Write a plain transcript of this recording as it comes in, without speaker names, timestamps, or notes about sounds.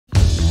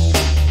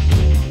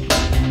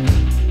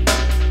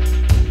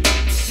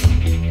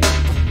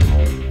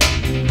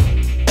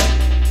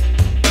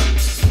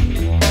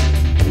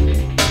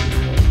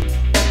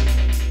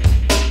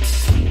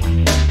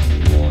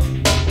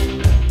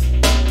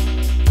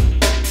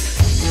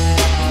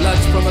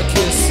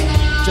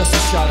just a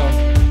shadow,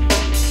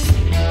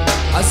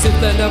 as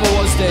if there never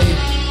was day.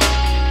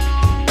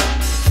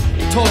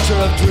 Torture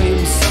of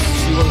dreams,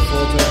 she will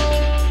falter,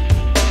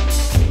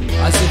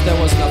 as if there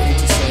was nothing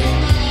to say.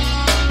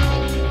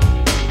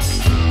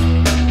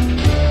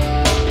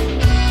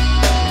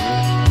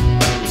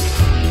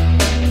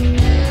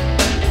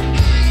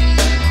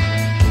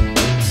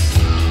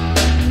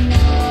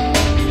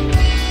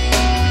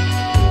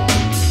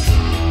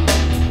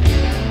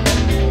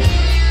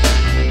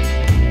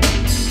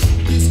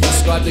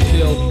 Describe the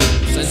kill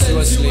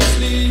sensuously.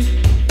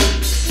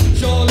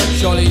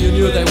 Surely you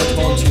knew they would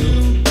haunt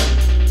you.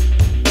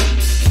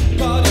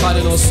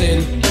 Cardinal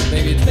sin,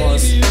 maybe it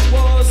was.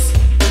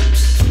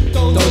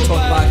 Don't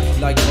talk back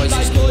like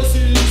voices do.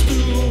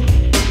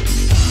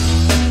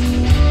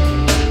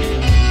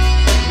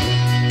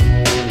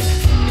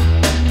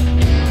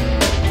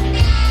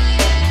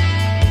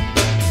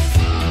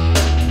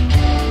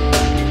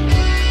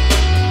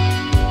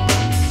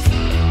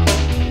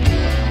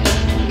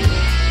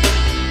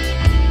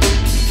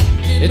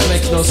 It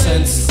makes no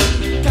sense,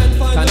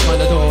 can't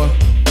find a door.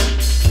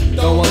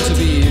 Don't want to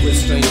be with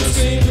strangers.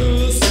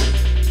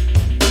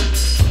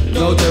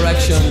 No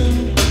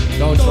direction,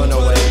 don't run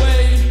away.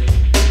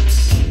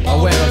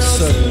 Aware of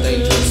certain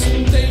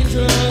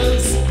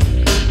dangers.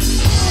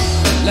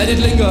 Let it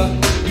linger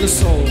in the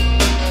soul.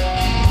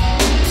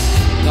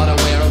 Not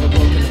aware of a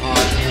broken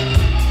heart.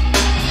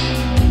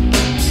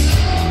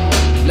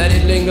 Let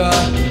it linger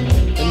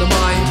in the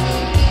mind.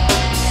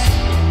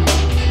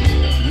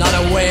 Not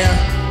aware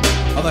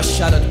of a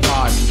shattered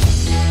heart.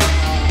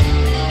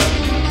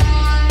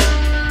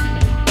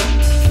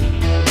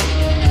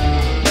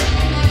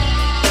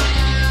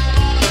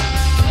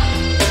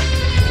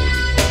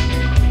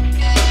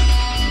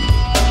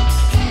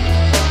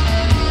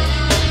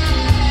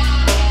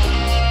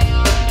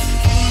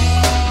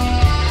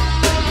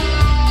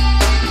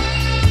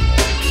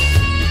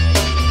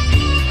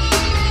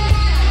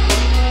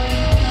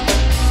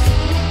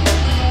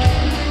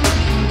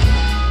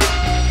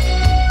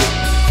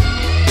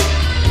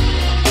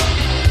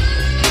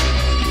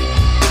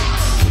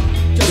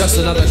 Just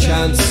another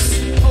chance,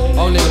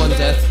 only one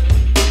death.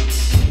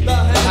 The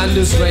hand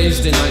is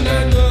raised in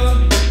anger.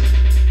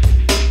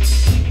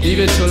 Leave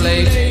it too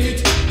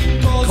late,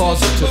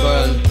 cause it to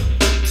burn.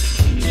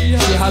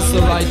 She has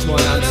the right to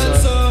an answer.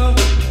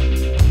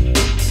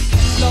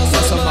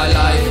 Loss of my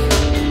life,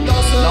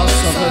 loss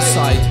of her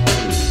sight.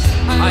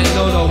 I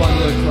know no one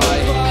will cry.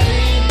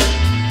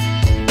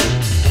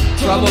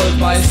 Troubled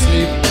by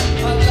sleep,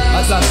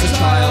 at last a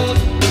child.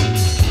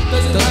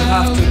 Doesn't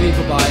have to be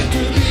goodbye.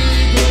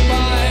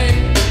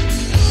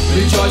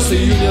 Rejoice the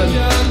union,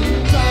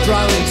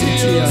 drowning in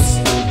tears.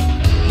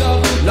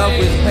 Love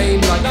with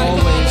pain like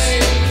always.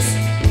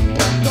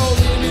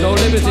 No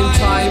limit in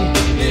time,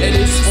 it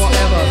is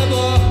forever.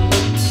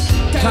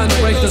 Can't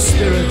break the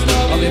spirit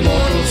of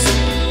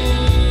immortals.